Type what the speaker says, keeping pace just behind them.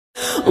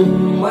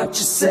what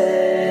you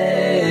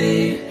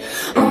say.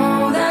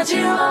 That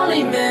you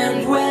only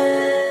meant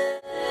well,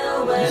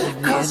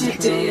 cause you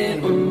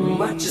did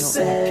what you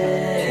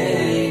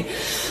say.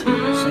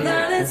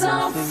 That it's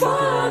all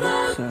for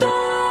the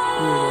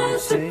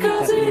best,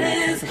 because it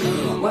is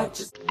what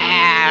you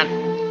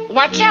say.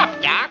 What's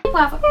up, Doc? Wait,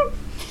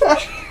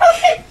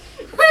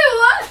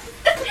 what?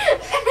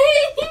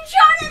 He's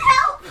trying to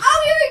help. Oh,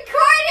 you're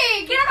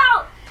recording. Get him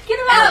out. Get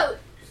him out.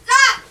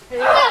 Stop.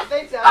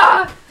 Thanks, Al.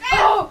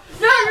 Oh,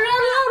 no, you're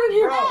not allowed in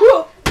here.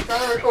 Bro,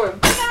 trying to record.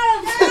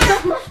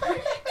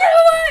 Get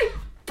away.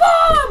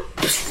 Bomb.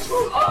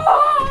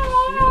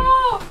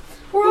 Oh,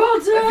 we're all I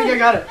think I dead.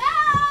 got it.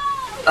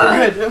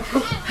 We're good.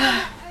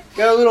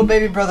 Got a little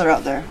baby brother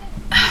out there.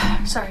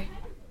 Sorry.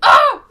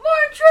 Oh,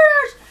 more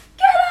intruders.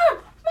 Get him.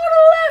 More to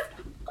the left.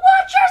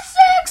 Watch your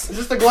six. Is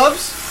this the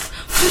gloves?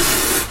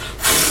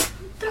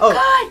 They're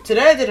good.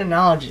 Today I did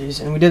analogies,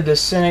 and we did the I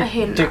cynic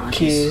hate dick analogies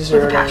keys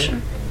with or a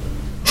passion.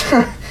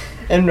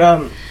 and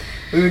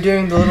we were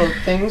doing the little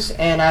things,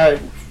 and I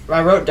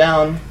wrote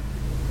down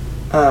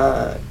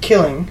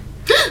killing.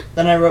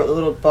 Then I wrote the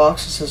little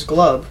box that says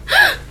glove.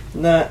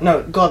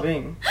 No,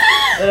 gloving.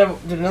 Then I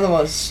did another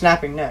one,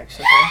 snapping necks.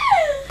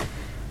 Okay.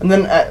 And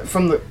then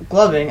from the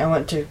gloving, I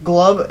went to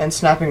glove and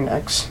snapping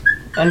necks.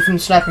 And from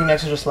snapping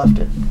necks, I just left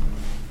it.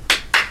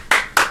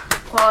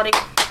 Quality.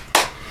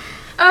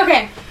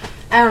 Okay.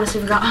 I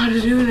honestly forgot how to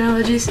do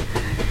analogies.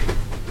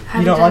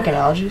 You don't like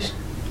analogies?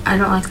 I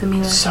don't like them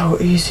either. So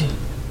easy.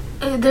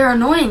 They're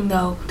annoying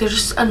though. They're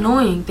just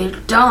annoying. They're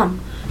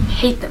dumb. I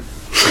hate them.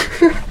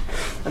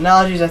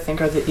 Analogies, I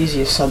think, are the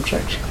easiest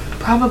subject.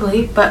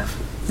 Probably, but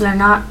they're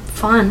not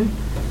fun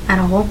at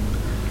all.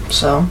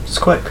 So, it's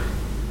quick.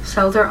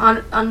 So they're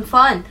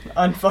unfun.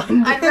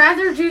 Unfun. I'd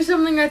rather do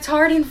something that's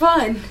hard and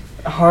fun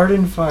Hard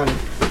and fun.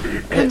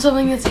 than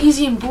something that's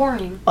easy and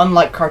boring.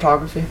 Unlike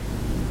cartography.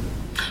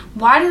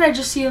 Why did I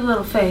just see a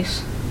little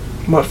face?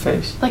 What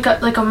face? Like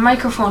a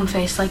microphone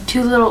face, like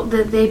two little.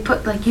 They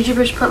put like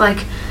YouTubers put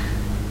like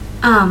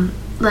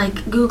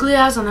googly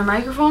eyes on their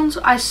microphones.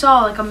 I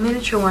saw like a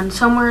miniature one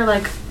somewhere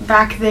like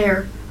back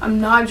there. I'm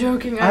not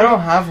joking. I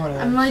don't have one of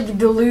those. I'm like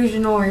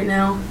delusional right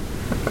now.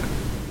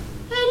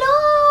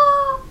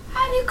 Hello,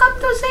 have you come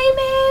to see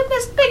me,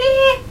 Miss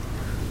Piggy?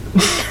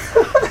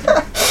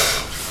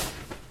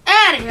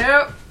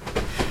 Anywho,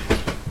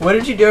 What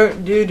did you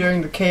do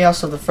during the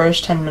chaos of the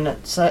first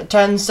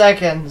 10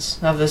 seconds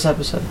of this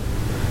episode?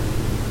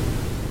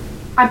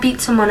 I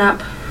beat someone up.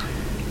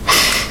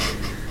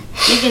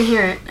 You can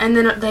hear it, and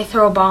then they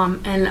throw a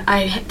bomb, and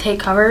I take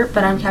cover,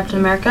 but I'm Captain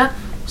America,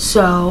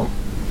 so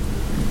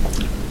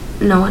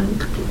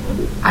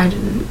I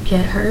didn't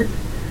get hurt,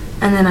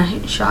 and then I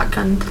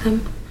shotgunned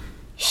them.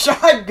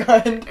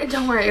 Shotgun!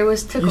 Don't worry, it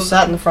was tickled. You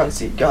sat in the front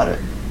seat, got it.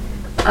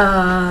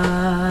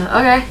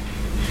 Okay.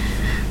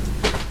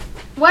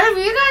 What have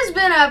you guys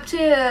been up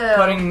to?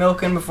 Putting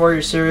milk in before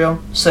your cereal?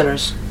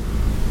 Sinners.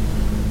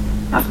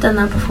 I've done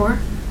that before.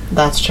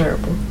 That's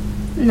terrible.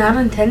 Not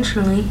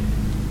intentionally,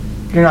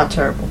 You're not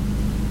terrible.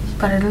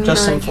 but I didn't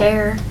Just really sinful.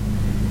 care.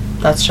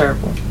 That's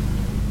terrible.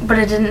 But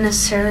I didn't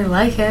necessarily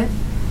like it.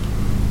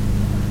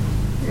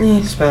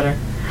 It's better.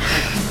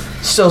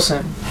 Still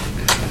sin.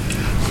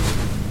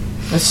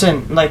 It's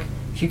sin. Like,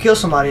 if you kill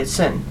somebody, it's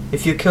sin.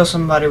 If you kill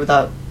somebody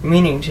without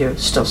meaning to,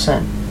 it's still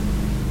sin.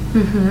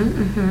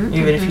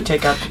 Even if you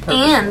take out the purpose.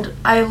 And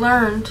I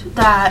learned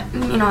that,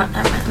 you know what,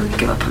 never mind, let me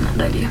give up on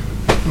that idea.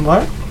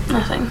 What?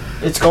 Nothing.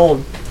 It's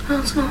gold. No,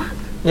 it's not.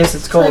 Yes,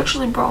 it's It's gold.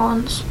 actually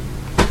bronze.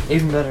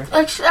 Even better.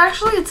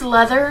 Actually, it's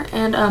leather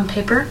and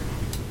paper.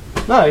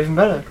 No, even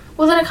better.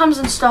 Well, then it comes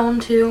in stone,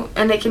 too,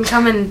 and it can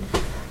come in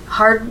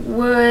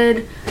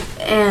hardwood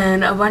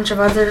and a bunch of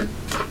other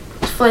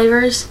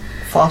flavors.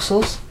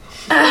 Fossils?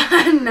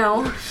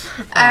 No.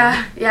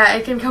 Yeah,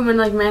 it can come in,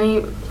 like,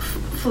 many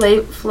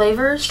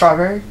flavors.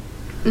 Strawberry?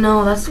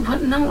 No, that's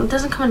what. No, it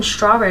doesn't come in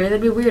strawberry.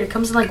 That'd be weird. It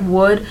comes in like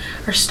wood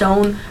or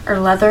stone or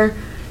leather.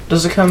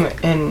 Does it come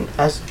in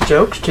as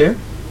jokes too?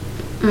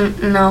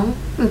 No,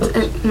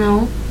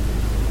 no.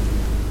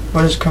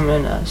 What does it come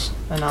in as?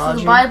 It's Analogy?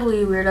 the Bible,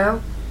 you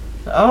weirdo.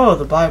 Oh,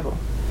 the Bible.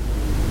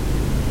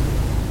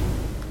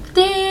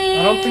 Ding.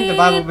 I don't think the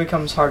Bible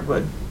becomes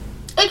hardwood.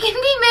 It can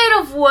be made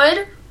of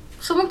wood.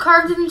 Someone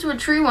carved it into a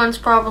tree once,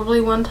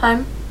 probably one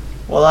time.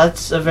 Well,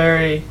 that's a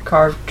very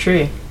carved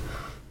tree.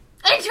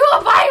 Into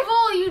a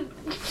Bible, you.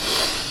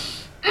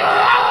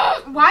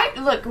 Why?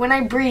 Look, when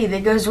I breathe,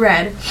 it goes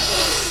red.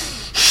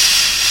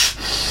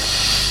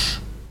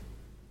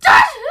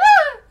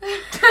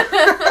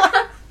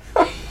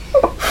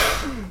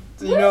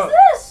 You know, What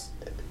is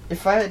this?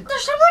 if I had...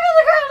 There's something on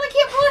the ground. I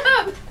can't pull it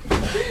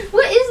up.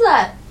 What is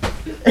that?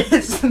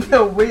 It's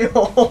the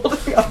wheel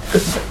holding up the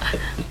bed.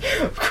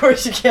 Of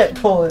course you can't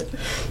pull it.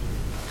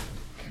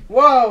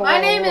 Whoa! My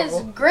name is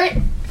Grit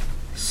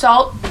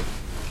Salt.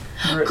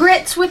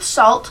 Grits with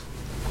salt.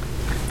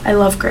 I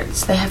love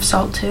grits. They have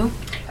salt too.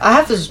 I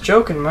have this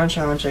joke in my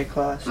challenge A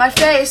class. My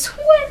face.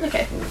 What?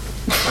 Okay.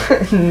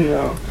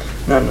 No.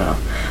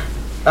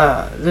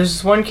 There's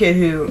this one kid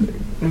who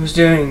was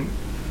doing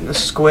a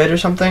squid or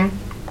something,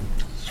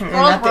 And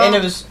at the end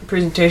of his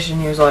presentation,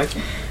 he was like,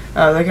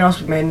 they can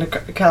also be made into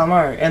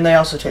calamari, and they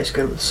also taste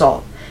good with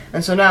salt.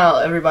 And so now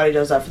everybody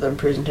does that for their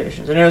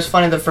presentations. And it was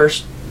funny the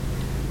first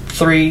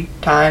 3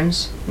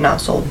 times. Now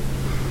it's sold.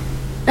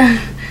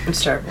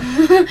 It's terrible.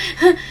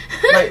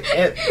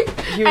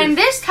 And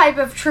this type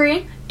of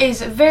tree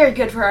is very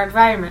good for our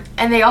environment,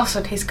 and they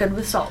also taste good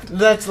with salt.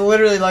 That's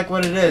literally like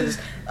what it is.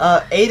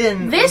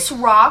 Aiden. This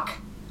rock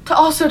to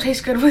also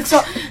taste good with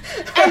salt,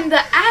 and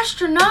the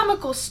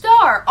astronomical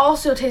star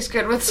also tastes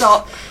good with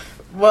salt.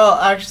 Well,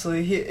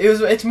 actually,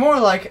 it's more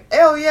like,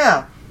 oh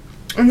yeah,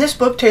 and this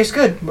book tastes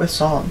good with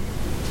salt.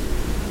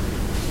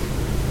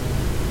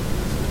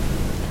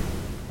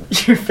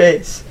 Your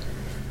face.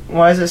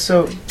 Why is it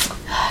so?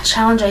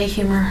 Challenge A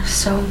humor.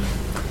 So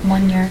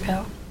 1 year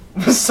ago.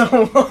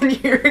 So 1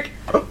 year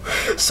ago.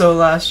 So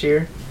last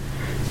year.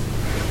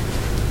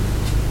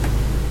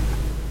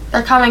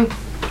 They're coming.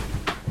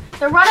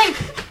 They're running.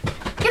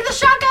 Get the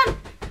shotgun.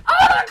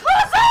 Oh, they're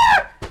closer!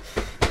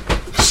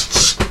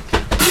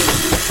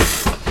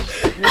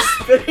 You're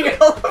spitting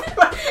all over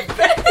my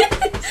face.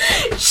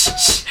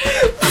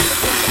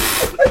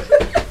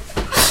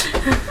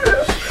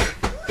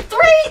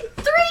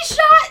 Three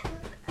shot.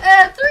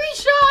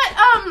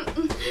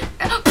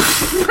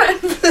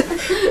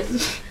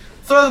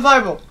 Throw the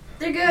Bible.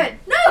 They're good.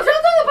 No, don't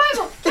throw the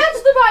Bible. Catch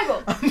the Bible.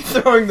 I'm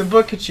throwing the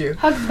book at you.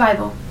 Hug the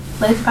Bible.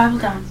 Lay the Bible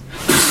down.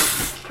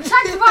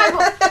 Protect the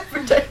Bible.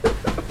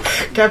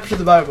 Capture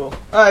the Bible.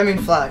 I mean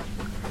flag.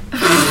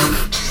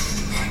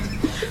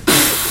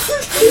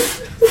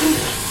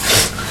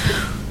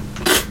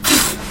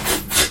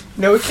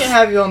 No, we can't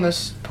have you on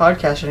this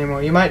podcast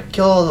anymore. You might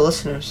kill all the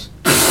listeners.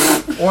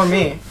 Or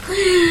me.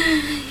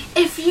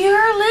 If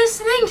you're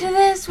listening to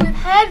this with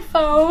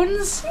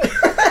headphones,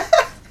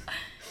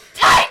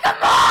 take them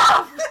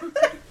off!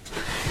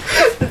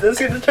 This is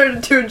going to turn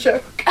into a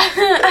joke.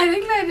 I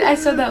think I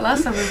said that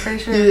last time, I'm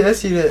pretty sure.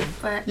 Yes, you did.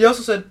 But You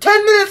also said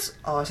 10 minutes!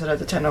 Oh, I said at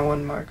the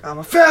 10:01 mark. I'm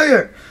a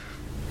failure!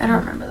 I don't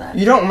remember that.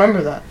 You don't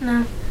remember that?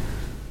 No.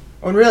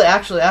 When really,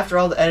 actually, after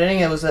all the editing,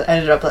 it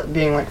ended up like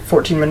being like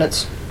 14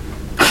 minutes.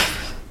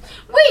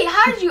 Wait,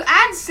 how did you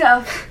add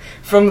stuff?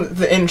 From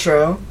the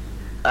intro,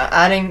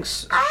 adding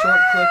short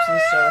clips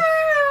and stuff.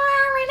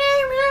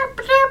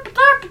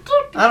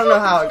 I don't know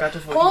how it got to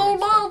 14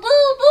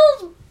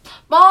 minutes.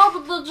 Bob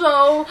the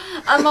Joe,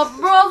 and my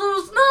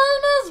brother's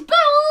name is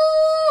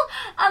Bill,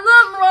 and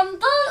then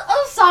Randa,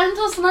 a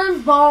scientist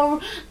named Bo,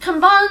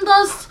 combined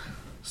us,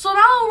 so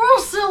now we're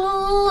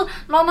silly.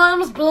 My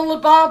name is Billy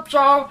Bob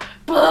Joe,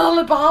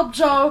 Billy Bob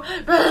Joe,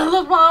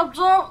 Billy Bob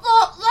Joe,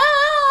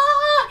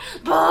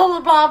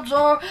 Billy Bob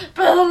Joe,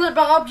 Billy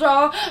Bob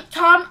Joe,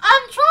 come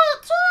and try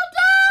to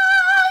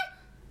die.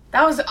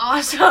 That was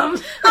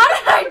awesome. How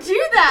did I do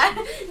that?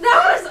 That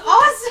was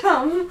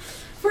awesome.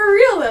 For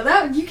real though,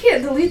 that you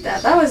can't delete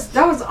that. That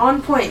was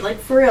on point. Like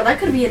for real, that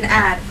could be an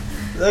ad.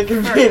 That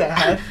could be an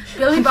ad.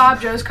 Billy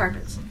Bob Joe's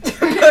Carpets.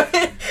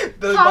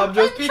 Billy Bob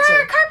Joe's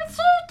Pizza. Carpets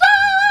will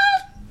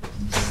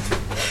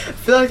I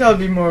feel like that would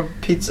be more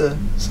pizza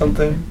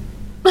something.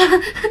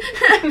 die.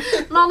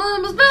 My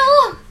name is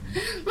Bill.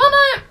 My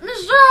name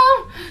is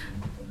Joe.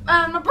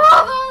 And my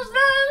brother's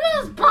name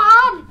is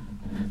Bob.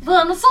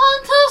 Then a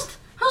scientist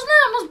whose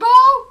name is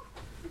Bo.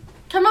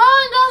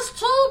 Combined us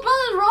to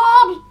Billy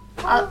Rob.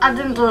 I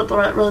didn't do it the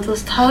right way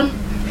this time.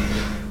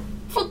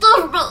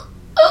 Forgive me.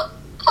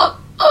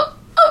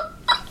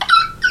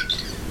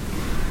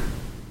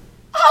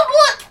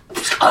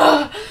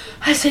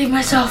 I saved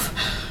myself.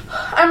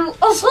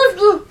 I saved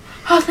you.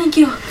 Oh, thank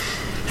you.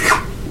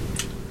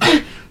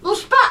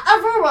 There's spat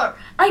everywhere.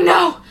 I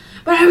know,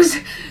 but I was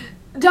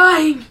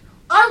dying.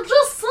 I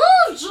just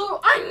saved you.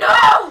 I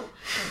know.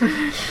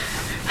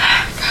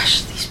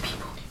 Gosh, these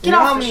people. Get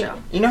off the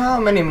show. You know how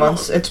many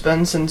months it's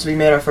been since we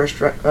made our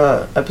first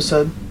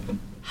episode?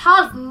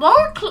 Have no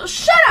clue.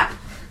 Shut up.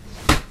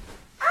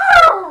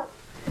 Ow!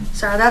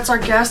 Sorry, that's our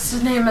guest.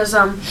 His name is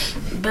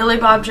Billy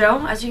Bob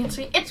Joe. As you can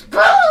see, it's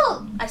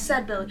Bill. I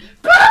said Billy.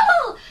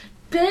 Bill.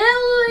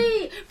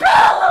 Billy.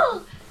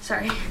 Bill.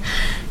 Sorry.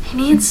 He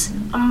needs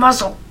a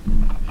muzzle.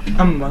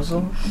 A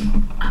muzzle?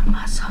 A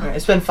muzzle. Okay,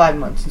 it's been 5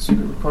 months since we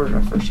recorded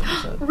our first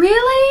episode.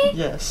 Really?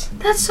 Yes.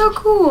 That's so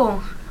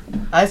cool.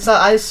 I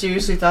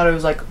seriously thought it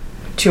was like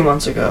 2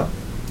 months ago,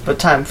 but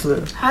time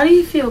flew. How do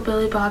you feel,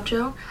 Billy Bob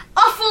Joe?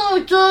 I feel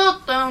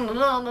good.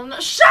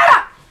 Shut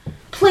up!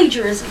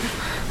 Plagiarism.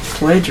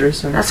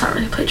 Plagiarism? That's not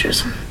really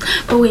plagiarism.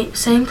 But wait,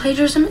 saying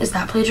plagiarism, is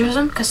that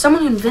plagiarism? Because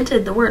someone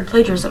invented the word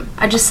plagiarism.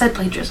 I just said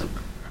plagiarism.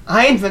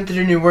 I invented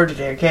a new word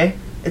today, okay?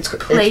 It's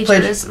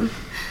Plagiarism.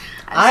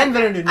 I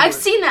invented a new word. I've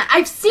seen that.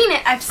 I've seen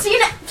it. I've seen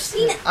it. I've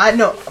seen it. I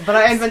know, but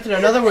I invented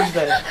another word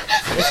today.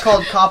 It's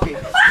called copy.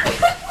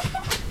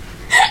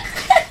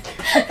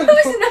 It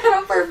was not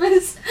on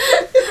purpose.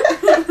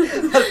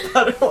 I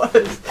thought it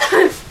was.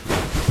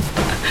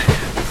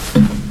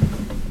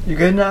 You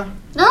good now?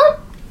 No.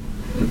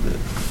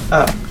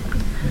 Oh.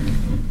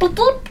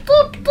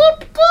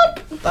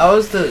 That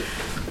was the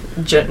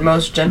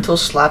most gentle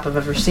slap I've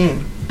ever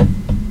seen.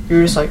 You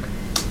were just like...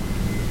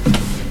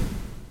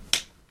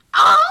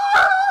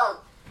 Oh!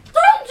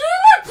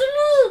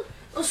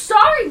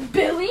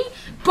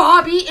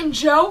 Bobby and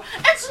Joe.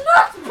 It's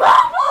not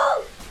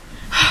Bobby!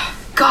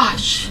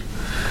 Gosh.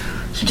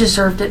 He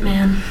deserved it,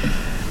 man.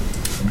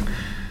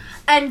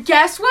 And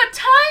guess what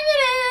time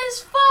it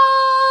is,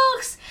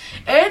 folks?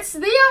 It's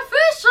the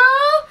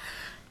official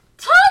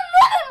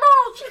 10-minute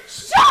mark.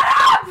 Shut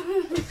up!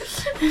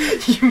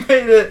 You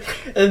made it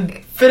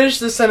and finish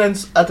the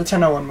sentence at the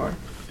 10:01 mark.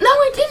 No,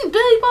 I didn't.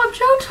 Billy Bob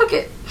Joe took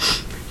it.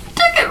 He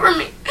took it from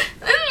me.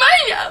 It's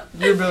mine.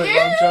 You're Billy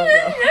Bob Joe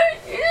now.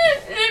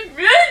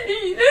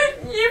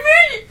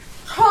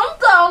 Calm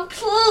down,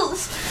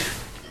 please.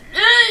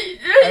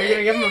 Are you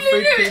gonna give him a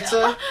free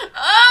pizza?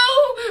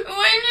 Oh,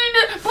 we need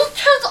it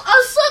because I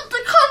said to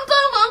calm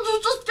down and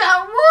it just got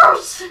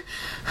worse.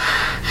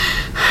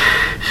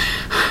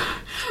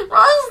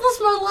 Why is this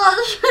my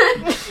life?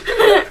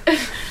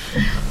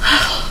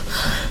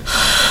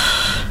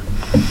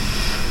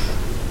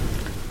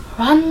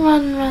 Run,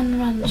 run, run,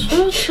 run.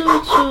 2, 2,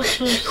 2,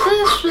 2, 3,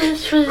 3,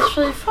 3,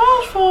 3,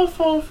 4, 4,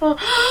 4, 4.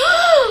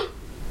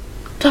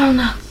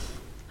 Donuts.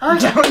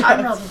 Okay,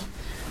 I'm ready.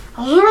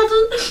 Are you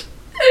ready?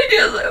 I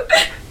guess so.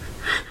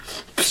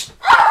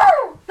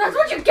 That's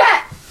what you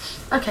get.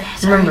 Okay,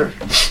 sorry. Remember,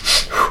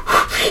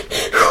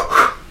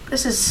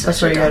 This is That's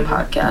such what a you dumb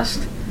gotta podcast.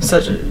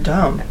 such a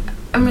dumb.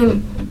 I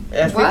mean, I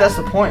think What? that's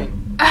the point.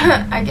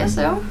 I guess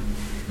so.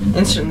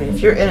 Instantly,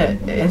 if you're in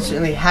it, it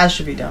instantly has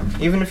to be dumb.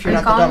 Even if Are you're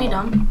you not calling the me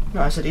dumb. dumb? One.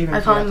 No, I said even Are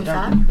you if you're calling not me the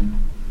fat? dumb.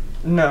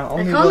 No, Are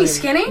only you calling me William.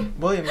 skinny?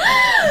 William. I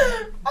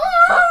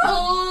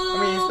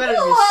mean, it's better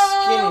to be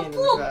skinny than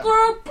fat.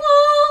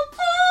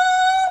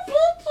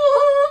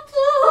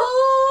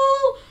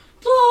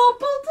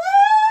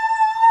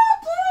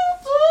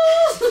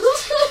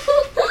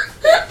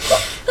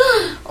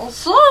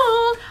 Also,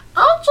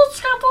 I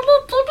just got a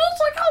little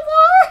music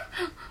away.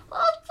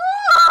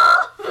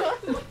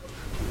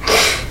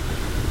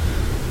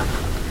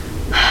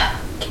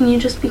 Can you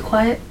just be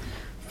quiet?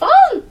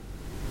 Fine.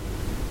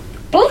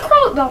 Be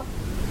quiet now.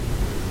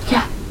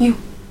 Yeah, you.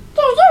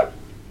 No, you.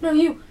 No,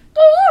 you.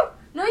 No, you.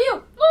 No, you.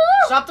 No,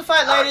 you. Stop the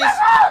fight, ladies.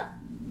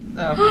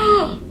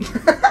 Oh.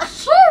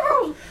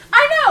 Sorry.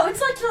 I know.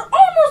 It's like you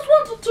almost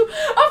wanted to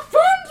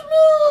offend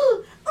me.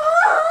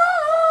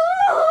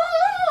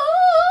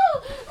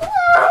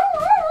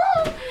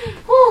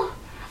 Oh,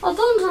 I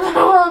don't know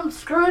why I'm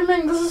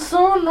screaming. This is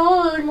so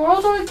annoying.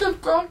 Why do I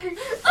keep talking?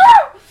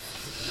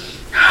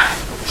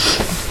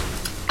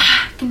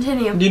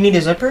 Continue. Do you need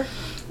a zipper?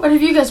 What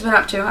have you guys been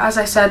up to? As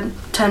I said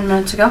 10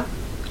 minutes ago.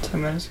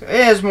 10 minutes ago.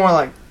 Yeah, it's more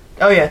like.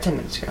 Oh yeah, 10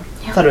 minutes ago.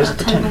 I thought it was at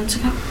about the 10 10 minutes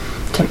ago.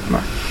 10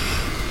 mark.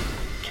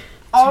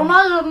 Oh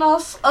my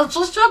goodness, it's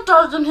just your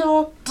dad in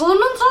here.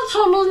 Demons are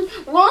coming.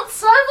 Let's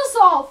save us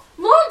all.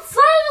 Let's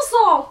save us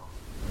all.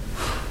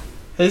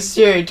 Hey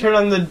Siri, turn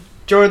on the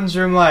Jordan's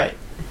room light.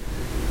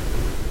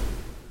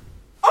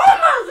 Oh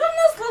my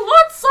goodness,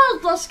 let's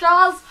save us,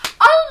 guys.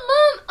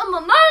 Amen in the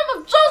name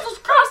of Jesus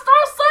Christ,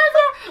 our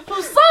Savior,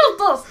 who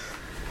saved us.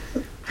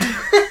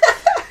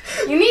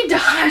 You need to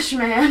hush,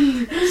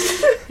 man.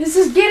 This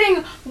is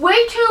getting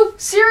way too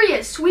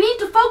serious. We need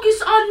to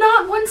focus on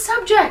not one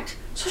subject.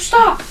 So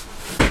stop.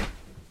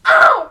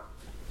 Ow!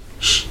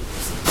 Shh.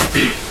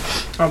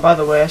 Oh, by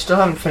the way, I still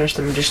haven't finished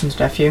The Magician's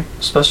Nephew. I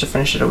was supposed to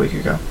finish it a week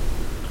ago.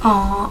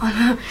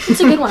 Aw, it's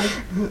a good one.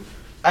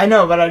 I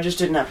know, but I just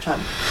didn't have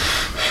time.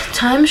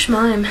 Time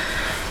schmime.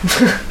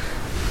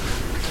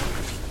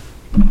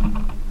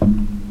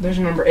 There's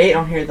a number 8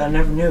 on here that I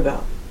never knew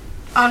about.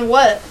 On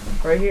what?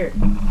 Right here.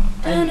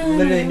 I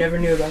literally never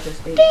knew about this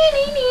 8.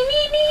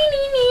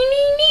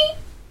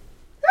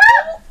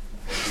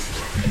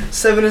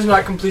 7 is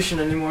not completion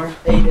anymore.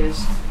 8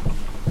 is.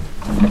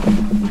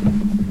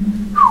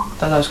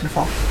 Thought that was gonna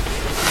fall.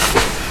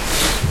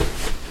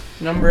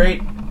 Number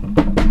 8.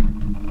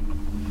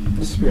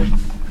 Disappeared.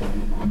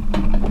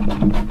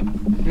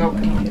 Nope, I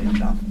can't get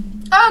it off.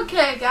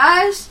 Okay,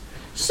 guys.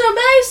 So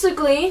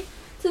basically,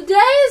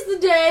 today is the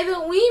day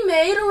that we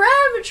made a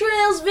Rabbit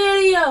Trails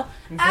video.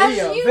 As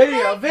you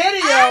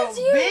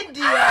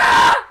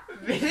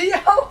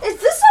Video. Is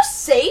this so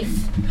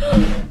safe?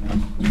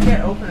 You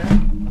can't open it.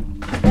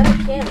 That I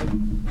can.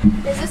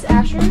 Is this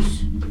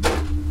Asher's?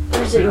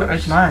 Or is it yours?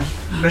 It's mine.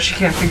 But she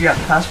can't figure out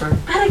the password.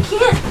 Bet I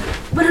can't.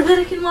 But I bet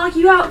I can lock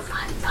you out.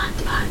 Fine.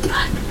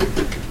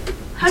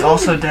 How It's do you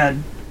also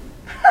dead.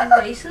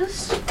 erase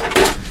this?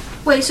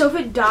 Wait, so if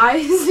it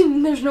dies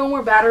and there's no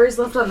more batteries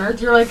left on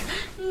Earth, you're like,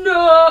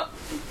 no.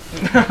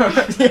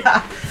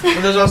 Yeah.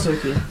 But there's also a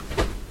key.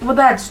 Well,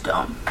 that's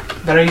dumb.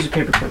 But I use a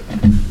paperclip.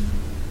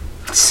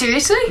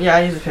 Seriously? Yeah,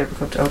 I use a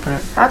paperclip to open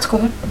it. That's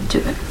cool. Do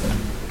it.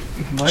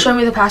 What? Show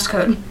me the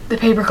passcode. The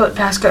paperclip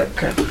passcode.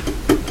 Okay.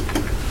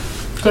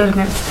 Do it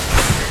again.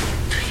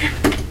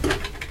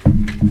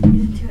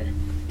 Do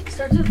it.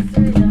 Starts with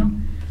 3 though.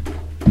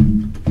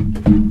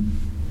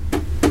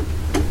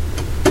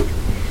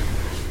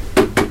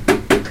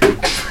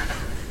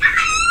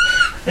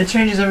 It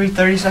changes every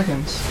 30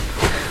 seconds.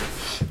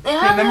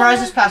 Okay, memorize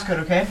this passcode,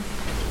 okay?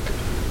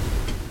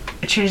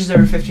 It changes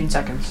every 15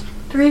 seconds.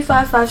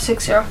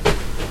 35560.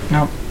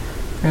 Nope.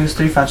 It was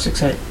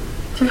 3568.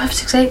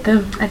 3568.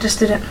 Boom. I just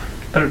did it.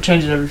 But it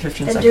changes every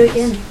 15 Then seconds. do it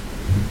again.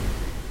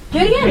 Do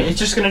it again. It's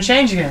just gonna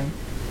change again.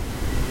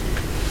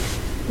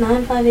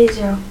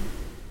 9580.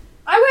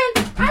 I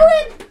win! I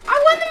win!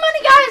 I won the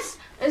money, guys!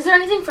 Is there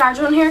anything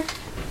fragile in here?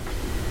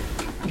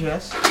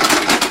 Yes.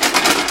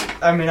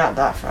 I mean, not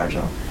that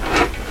fragile.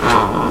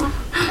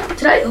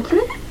 Did I open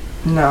it?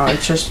 No,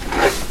 it's just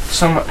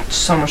so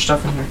much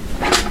stuff in here.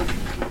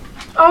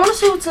 I want to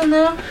see what's in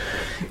there.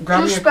 Grab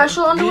Your me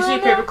special Do you underwear see a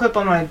in there? paperclip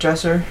on my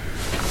dresser?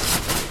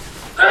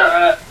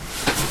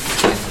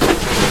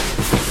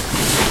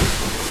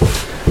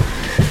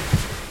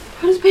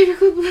 What does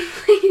paperclip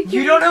look like?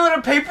 You don't know what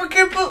a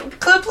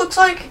paperclip looks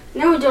like?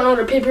 No, we don't know what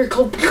a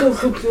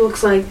paperclip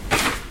looks like.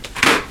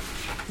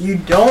 You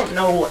don't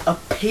know what a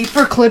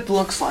paperclip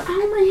looks like.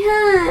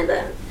 Oh my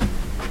head.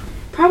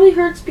 Probably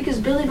hurts because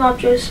Billy Bob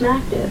Joe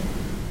smacked it.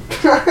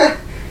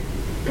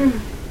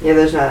 Yeah,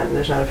 there's not a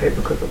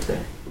paperclip up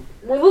there.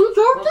 Well, then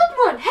drop this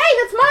one. Hey,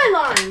 that's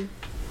my line.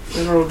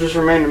 It'll just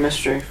remain a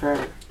mystery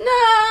forever. No,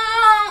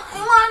 I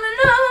want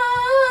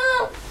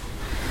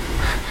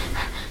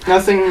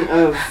Nothing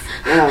of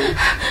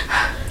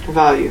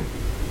value,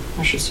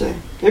 I should say.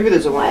 Maybe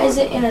there's a to know. Why is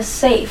it in a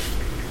safe?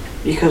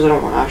 Because I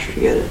don't want Asher to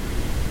get it.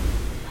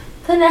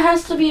 Then it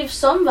has to be of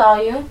some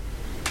value.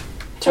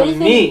 To Anything-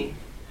 me.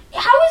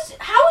 How is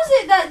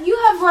it that you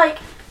have like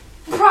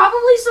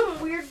probably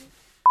some weird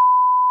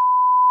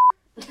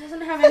that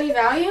doesn't have any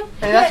value?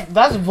 Hey,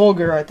 that's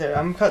vulgar right there.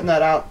 I'm cutting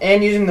that out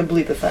and using the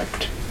bleep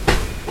effect.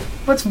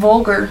 What's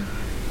vulgar?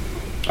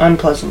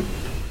 Unpleasant.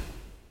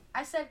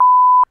 I said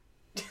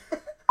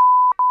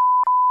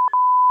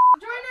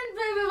join in,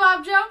 Baby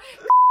Bob Joe.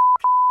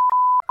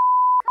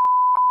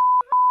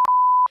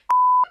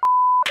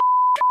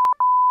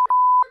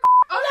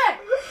 Okay.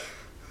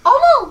 Oh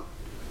no.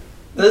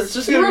 That's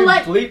just You gonna were be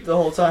like- bleep the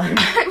whole time.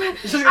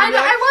 It's just gonna I be know,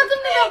 like, I want them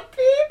to know.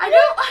 I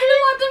don't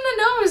want them to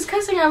know I was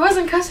cussing. I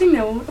wasn't cussing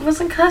though. I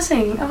wasn't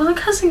cussing,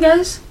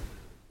 guys.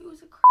 It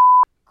was a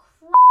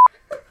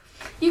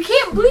You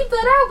can't bleep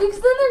that out because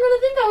then they're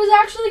gonna think I was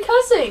actually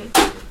cussing.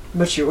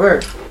 But you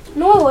were.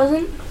 No, I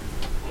wasn't.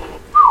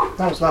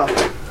 That was loud.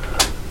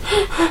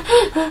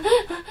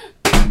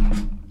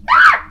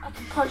 I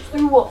can punch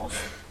through walls.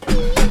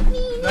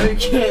 No, you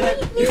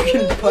can't. You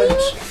can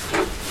punch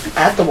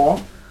at the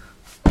wall.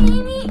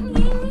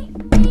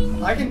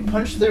 I can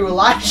punch through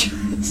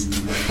Elijah's.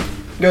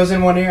 Goes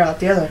in one ear, out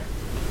the other.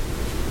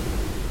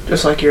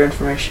 Just like your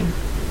information.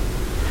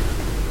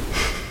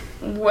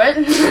 What?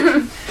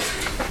 Anywho,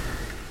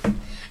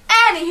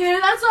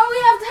 that's all we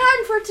have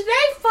time for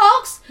today,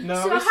 folks. No,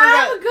 so we have still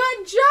got- a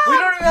good job. We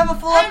don't even have a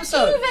full and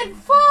episode. even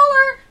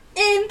fuller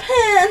in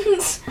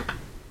pens.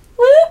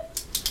 Whoop.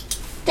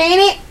 Dang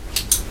it.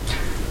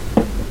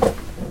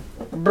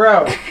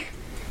 Bro.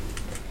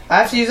 I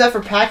have to use that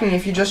for packing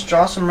if you just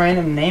draw some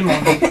random name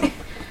on it.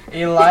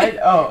 You lied?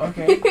 Oh,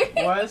 okay.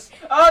 Was?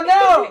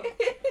 Oh,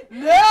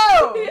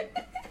 no!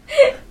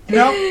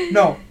 No!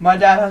 No. My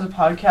dad has a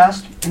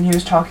podcast, and he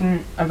was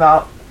talking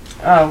about,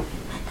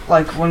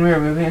 like, when we were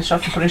moving and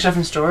stuff and putting stuff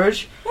in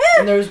storage,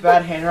 and there was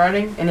bad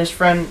handwriting, and his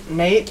friend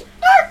Nate,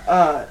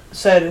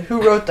 said,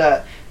 who wrote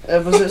that?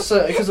 Was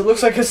it, because it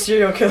looks like a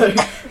serial killer.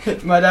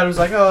 My dad was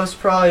like, oh, it's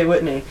probably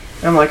Whitney.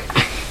 And I'm like,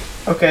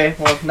 okay,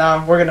 well,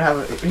 now we're gonna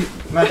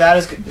have my dad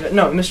is,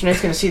 no, Mr.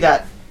 Nate's gonna see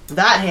that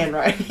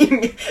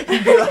handwriting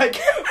and be like,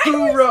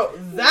 who wrote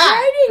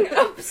that? Writing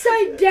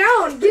upside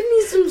down. Give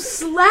me some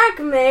slack,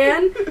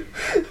 man.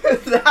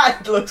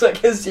 That looks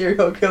like a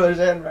serial killer's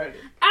handwriting.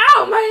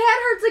 Ow, my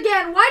head hurts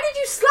again. Why did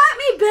you slap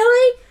me,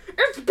 Billy?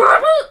 It's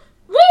Billy.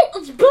 Wait,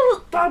 it's Billy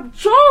Bob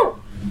Joe.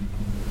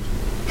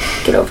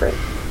 Get over it.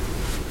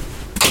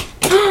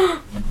 I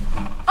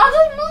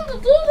didn't mean to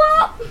do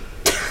that.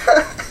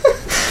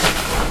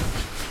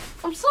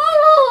 I'm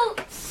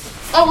sorry.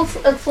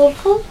 It's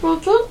okay,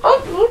 Richard.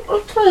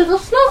 Okay,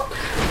 that's not.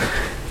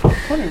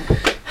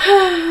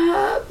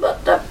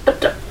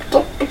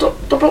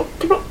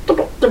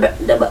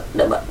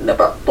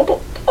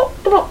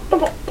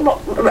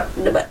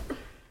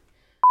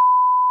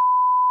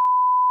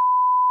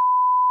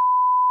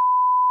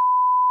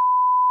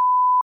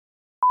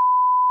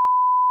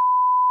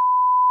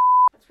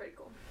 That's pretty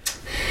cool.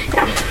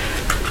 Yeah.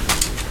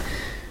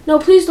 No,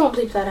 please don't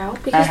bleep that out.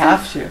 Because I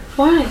have to.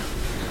 Why?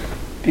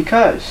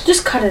 Because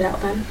Just cut it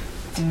out then.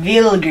 it's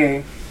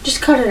vulgar.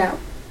 Just cut it out.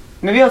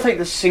 Maybe I'll take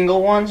the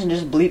single ones and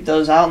just bleep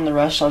those out, and the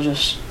rest I'll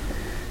just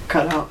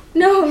cut out.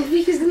 No,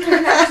 because then they're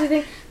gonna actually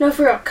think. No,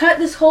 for real. Cut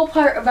this whole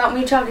part about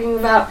me talking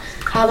about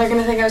how they're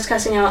gonna think I was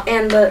cussing out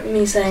and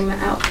me saying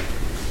that out.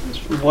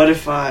 What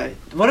if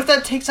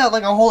that takes out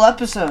like a whole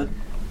episode?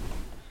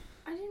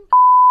 I didn't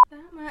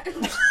that much.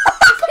 Dang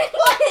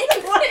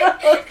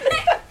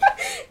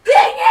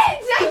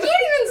it! I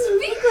can't even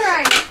speak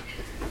right.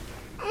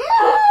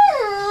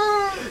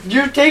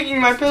 You're taking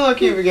my pillow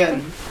cube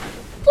again.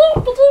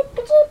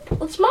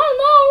 It's mine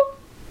now.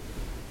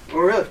 Oh,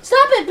 really?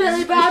 Stop it,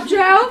 Billy Bob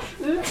Joe.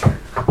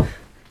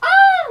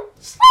 Oh,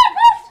 stop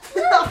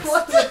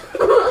it!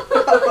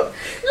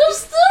 You're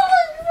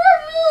stealing from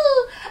me.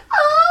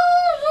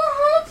 Oh, you're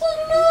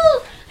hurting me.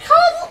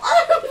 Cuddle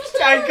up.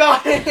 I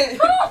got it.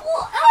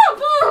 Cuddle up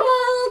on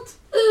it.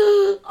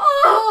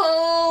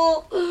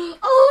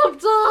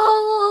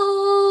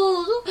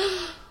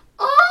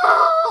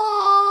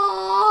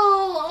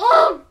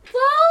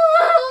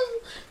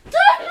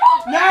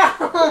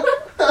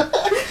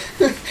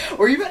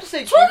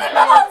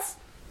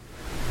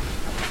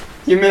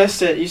 You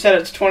missed it. You said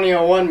it's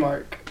 20:01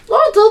 mark.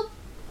 Oh,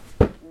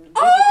 I'm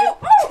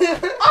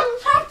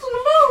trapped in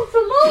the moon.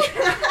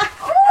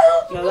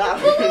 No,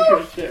 that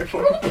was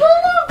terrible.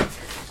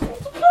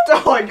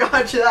 Oh, I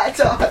got you that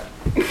time.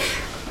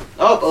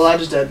 Oh,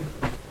 Elijah's dead.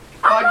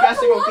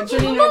 Podcasting will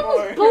continue no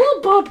more. Billy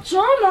Bob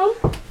Jono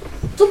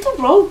to the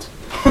road.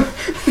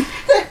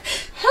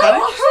 I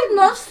heard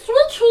next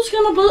which was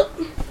gonna be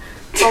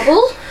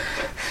Bubble.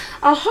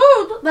 I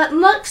heard that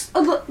next.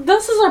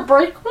 This is a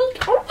break week.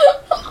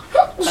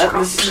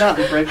 This is not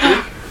the break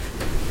week.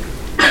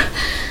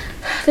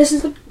 This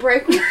is the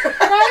break week,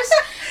 guys.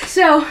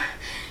 So,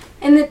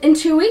 in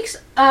 2 weeks,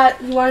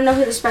 you want to know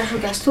who the special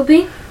guest will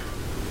be?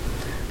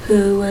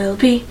 Who will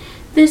be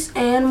this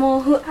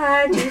animal who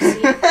I do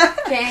see?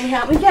 Can you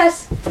help me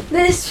guess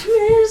this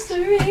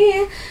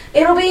mystery?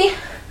 It'll be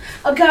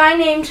a guy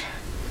named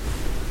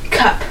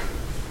Cup.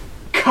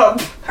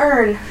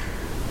 Earn.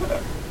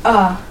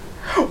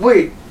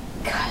 Wait,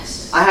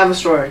 Gus. I have a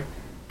story.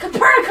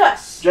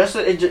 Copernicus.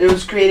 It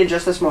was created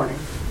just this morning.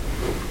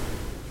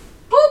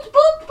 Boop,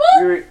 boop,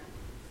 boop.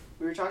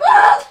 We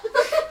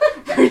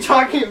were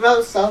talking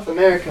about South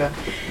America,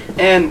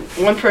 and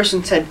one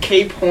person said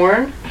Cape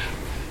Horn,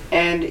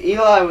 and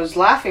Eli was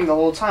laughing the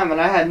whole time,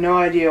 and I had no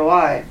idea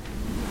why.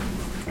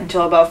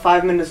 Until about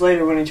 5 minutes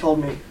later when he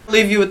told me. I'll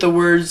leave you with the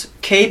words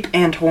Cape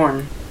and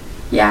Horn.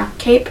 Yeah,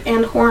 Cape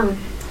and Horn.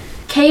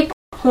 Cape,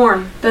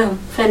 Horn. Boom.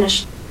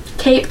 Finished.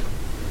 Cape,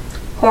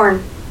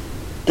 Horn.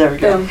 There we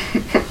go. Boom.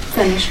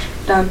 Finished.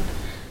 Done.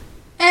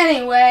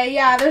 Anyway,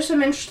 yeah, there's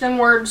some interesting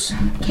words.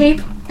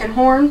 Cape and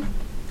Horn.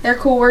 They're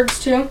cool words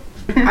too.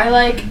 I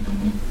like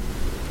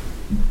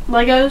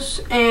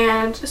Legos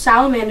and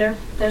salamander.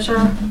 Those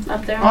are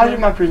up there. I did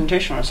my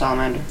presentation on a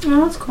salamander.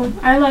 Oh, that's cool.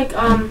 I like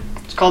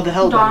It's called the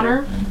Hellbender.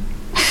 Donner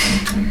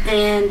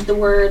and the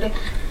word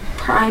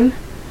prime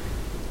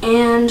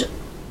and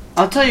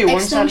I'll tell you one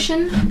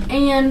extinction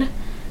and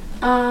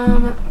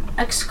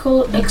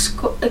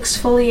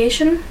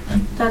exfoliation.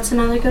 That's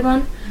another good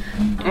one.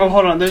 Oh,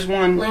 hold on. There's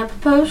one.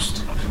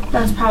 Lamppost.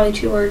 That's probably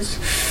 2 words.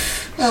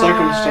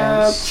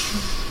 Circumstance.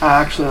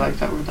 I actually like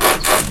that word.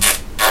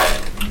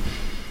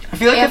 I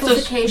feel like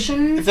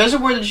Amplification. if there's a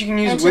word that you can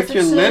use with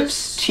your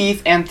lips,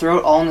 teeth, and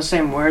throat all in the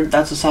same word,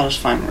 that's a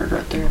satisfying word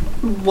right there.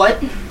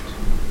 What?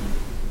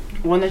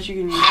 One that you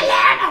can use.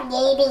 Hello, my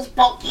name is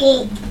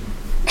Becky.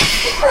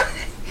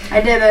 I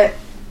did it.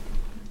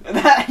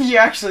 That you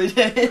actually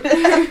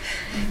did.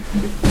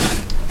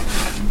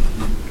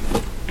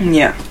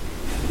 Yeah.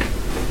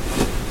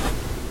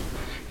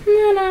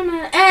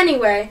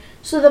 Anyway,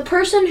 so the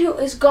person who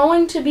is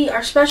going to be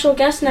our special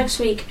guest next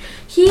week,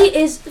 he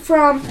is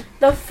from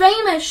the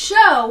famous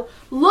show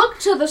Look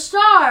to the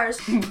Stars.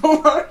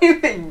 Baloney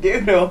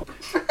McDoodle.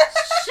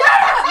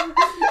 Shut up!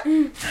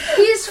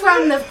 He's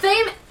from the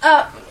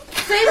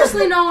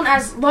famously known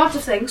as lots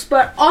of things,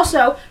 but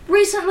also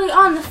recently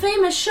on the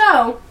famous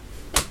show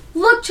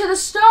Look to the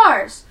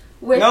Stars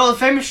with No, the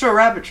famous show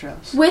Rabbit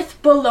Trails. with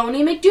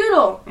Baloney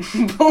McDoodle.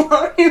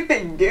 Baloney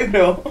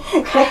McDoodle.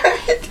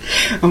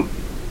 What?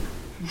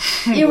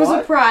 It was a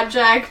What?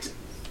 project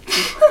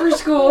for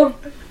school.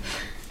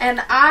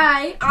 And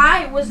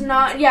I was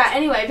not, yeah,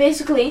 anyway,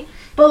 basically,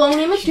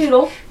 Baloney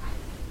McDoodle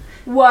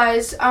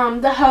was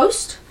the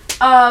host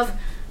of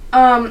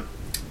the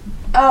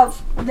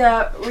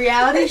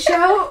reality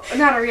show,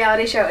 not a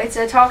reality show, it's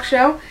a talk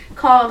show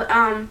called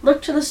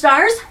Look to the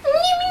Stars.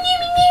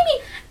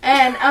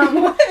 And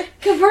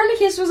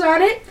Copernicus was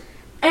on it,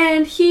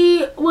 and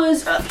he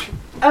was a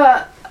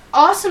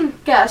awesome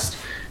guest,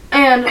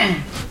 and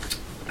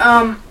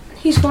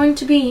he's going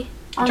to be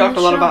on You talked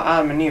the a lot show. about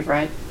Adam and Eve,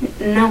 right?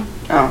 No,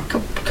 Oh.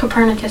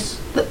 Copernicus,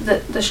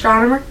 the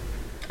astronomer.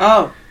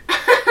 Oh.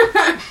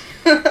 I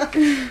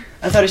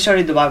thought he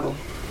studied the Bible.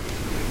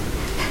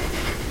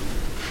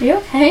 You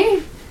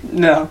okay?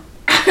 No.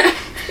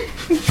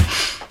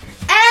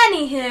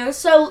 Anywho,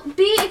 so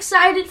be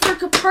excited for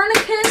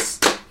Copernicus.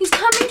 He's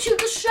coming to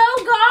the show,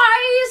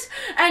 guys.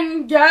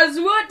 And guess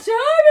what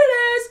time it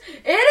is?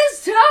 It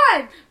is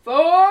time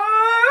for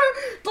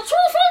the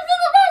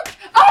 25-minute mark.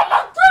 Oh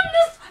my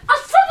goodness! I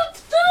said it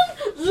to them.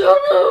 You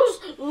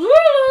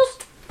lose.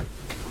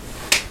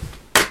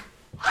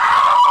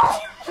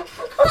 Why'd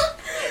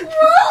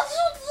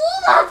you do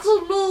that to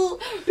me?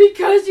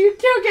 Because you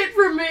took it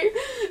from me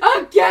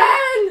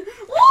again.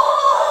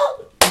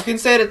 You can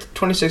say it at the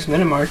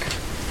 26-minute mark.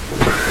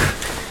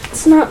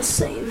 It's not the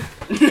same.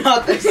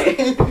 Not the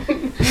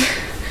same.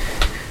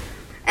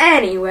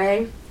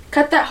 Anyway,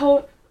 cut that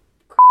whole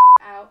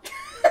out.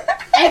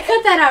 And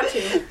cut that out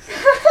too.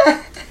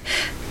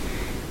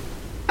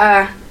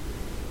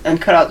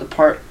 And cut out the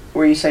part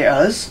where you say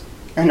us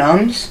and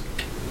ums.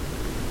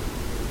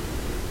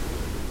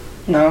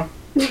 No?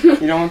 You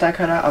don't want that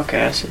cut out?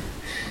 Okay, I see.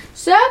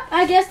 So,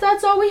 I guess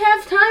that's all we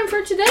have time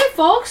for today,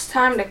 folks.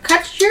 Time to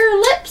cut your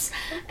lips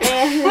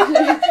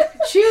and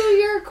chew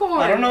your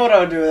corn. I don't know what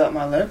I would do without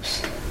my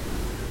lips.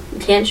 You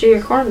can't chew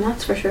your corn,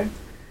 that's for sure.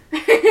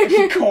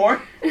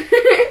 Corn?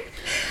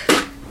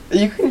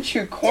 You can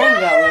chew corn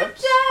without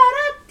lips.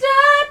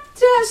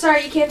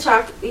 sorry, you can't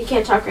talk. You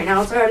can't talk right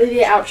now. It's already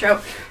the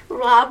outro.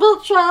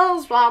 Rabbit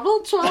trails,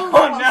 rabbit trails.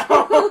 Oh no!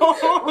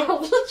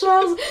 Rabbit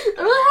trails.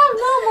 We have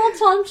no more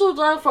time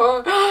today for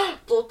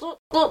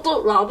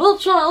rabbit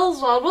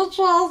trails, rabbit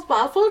trails.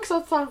 Bye, folks.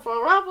 It's time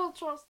for rabbit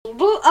trails.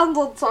 And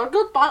then say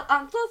goodbye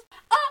and just.